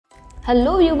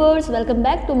Hello viewers, welcome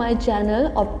back to my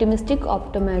channel Optimistic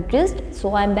Optometrist.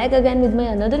 So I am back again with my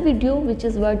another video which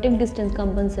is vertex distance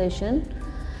compensation.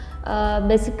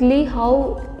 Basically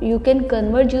how you can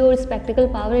convert your spectacle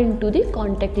power into the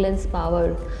contact lens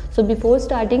power. So before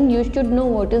starting you should know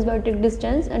what is vertex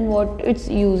distance and what its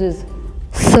uses.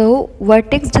 So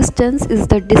vertex distance is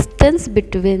the distance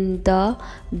between the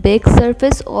back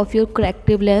surface of your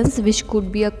corrective lens, which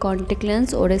could be a contact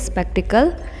lens or a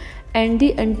spectacle, and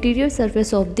the anterior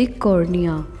surface of the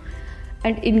cornea.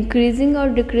 And increasing or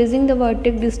decreasing the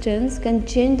vertex distance can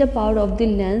change the power of the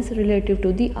lens relative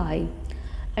to the eye.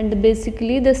 And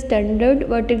basically the standard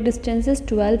vertex distance is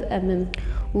 12 mm.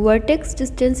 Vertex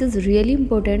distance is really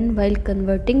important while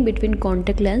converting between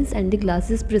contact lens and the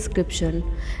glasses prescription,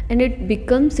 and it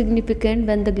becomes significant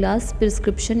when the glass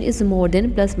prescription is more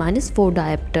than ±4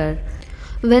 diopter.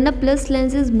 When a plus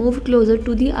lens is moved closer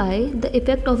to the eye, the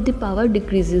effect of the power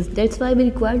decreases. That's why we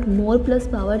require more plus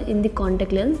power in the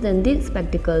contact lens than the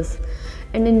spectacles.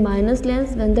 And in minus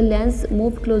lens, when the lens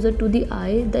moved closer to the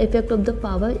eye, the effect of the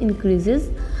power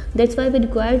increases. That's why we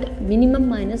required minimum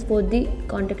minus for the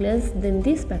contact lens than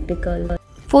the spectacle.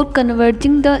 For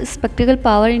converting the spectacle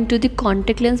power into the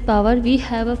contact lens power, we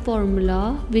have a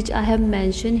formula which I have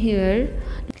mentioned here,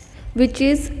 which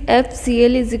is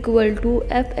FCL is equal to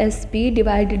FSP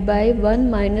divided by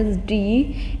 1 minus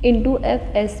D into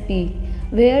FSP,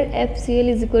 where FCL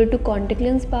is equal to contact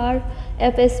lens power,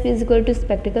 FSP is equal to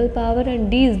spectacle power,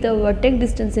 and D is the vertex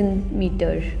distance in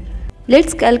meter.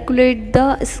 Let's calculate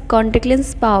the contact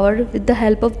lens power with the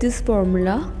help of this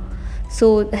formula.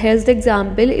 So here's the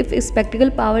example. If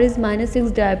spectacle power is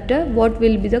 -6 diopter, what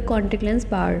will be the contact lens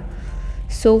power?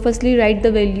 So firstly write the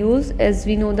values. As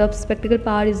we know, the spectacle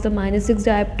power is the -6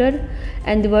 diopter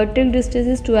and the vertex distance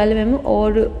is 12 mm, or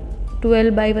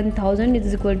 12 by 1000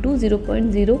 is equal to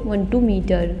 0.012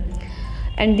 meter.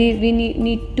 And we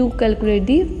need to calculate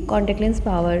the contact lens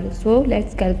power. So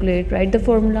let's calculate. Write the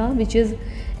formula, which is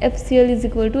FCL is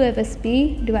equal to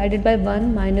FSP divided by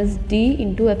 1 minus D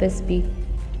into FSP.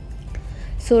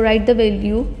 So write the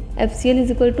value. FCL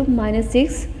is equal to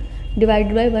 -6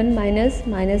 divided by 1 minus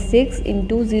 -6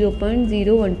 into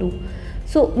 0.012.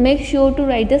 So make sure to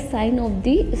write the sign of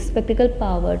the spectacle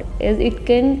power, as it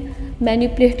can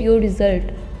manipulate your result.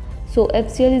 So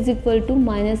FCL is equal to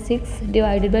 -6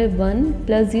 divided by 1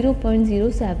 plus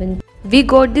 0.07. We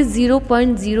got this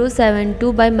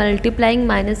 0.072 by multiplying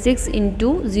 -6 into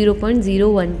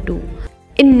 0.012.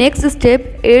 In next step,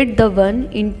 add the 1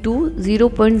 into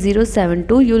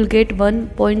 0.072, you will get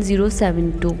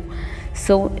 1.072.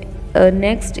 So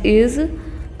next is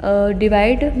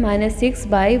divide -6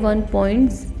 by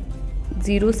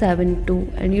 1.072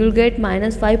 and you will get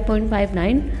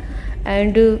 -5.59,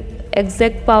 and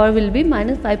exact power will be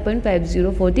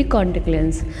 -5.50 for the contact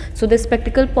lens. So the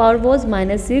spectacle power was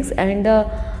 -6 and the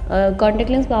contact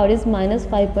lens power is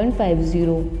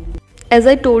 -5.50. As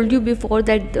I told you before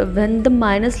that when the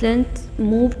minus lens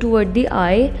move toward the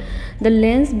eye, the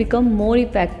lens become more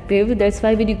effective. That's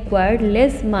why we required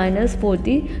less minus for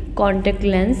the contact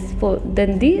lens than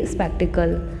the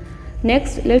spectacle.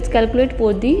 Next, let's calculate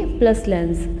for the plus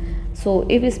lens. So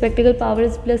if spectacle power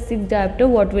is +6 diopter,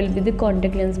 what will be the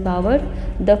contact lens power?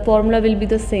 The formula will be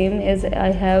the same as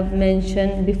I have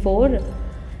mentioned before,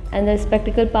 and the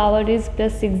spectacle power is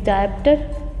 +6 diopter,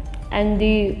 and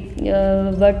the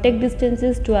vertex distance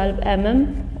is 12 mm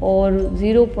or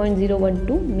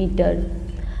 0.012 meter,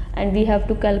 and we have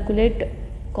to calculate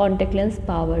contact lens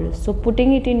power. So putting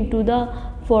it into the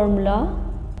formula,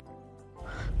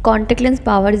 contact lens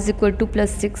power is equal to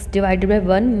 +6 divided by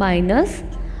 1 minus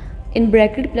in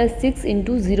bracket +6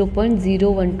 into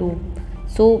 0.012.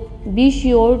 So be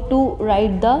sure to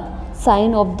write the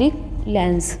sign of the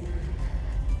lens.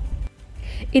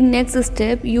 In next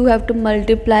step, you have to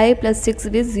multiply +6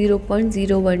 with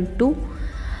 0.012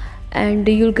 and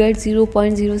you'll get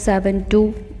 0.072.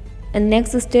 And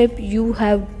next step, you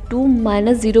have to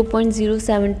minus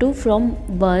 0.072 from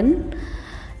 1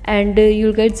 and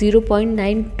you'll get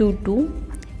 0.922.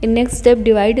 In next step,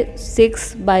 divide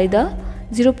 6 by the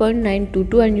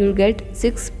 0.922 and you'll get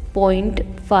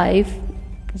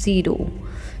 6.50.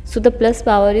 So the plus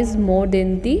power is more than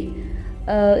the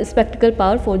spectacle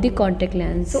power for the contact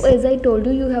lens. So as I told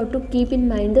you, you have to keep in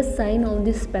mind the sign of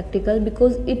the spectacle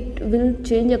because it will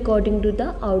change according to the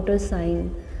outer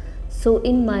sign. So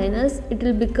in minus it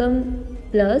will become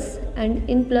plus, and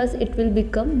in plus it will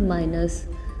become minus.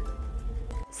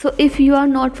 So if you are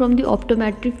not from the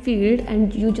optometric field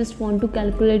and you just want to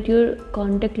calculate your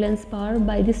contact lens power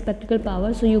by the spectacle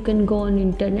power, so you can go on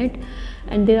internet,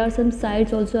 and there are some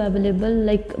sites also available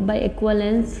like by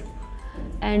Equalens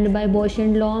and by Bosch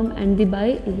and Lomb, and the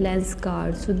by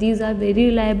Lenskart. So these are very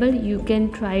reliable, you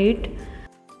can try it.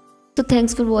 So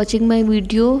thanks for watching my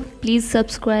video. Please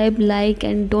subscribe, like,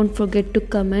 and don't forget to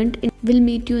comment. We'll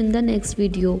meet you in the next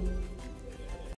video.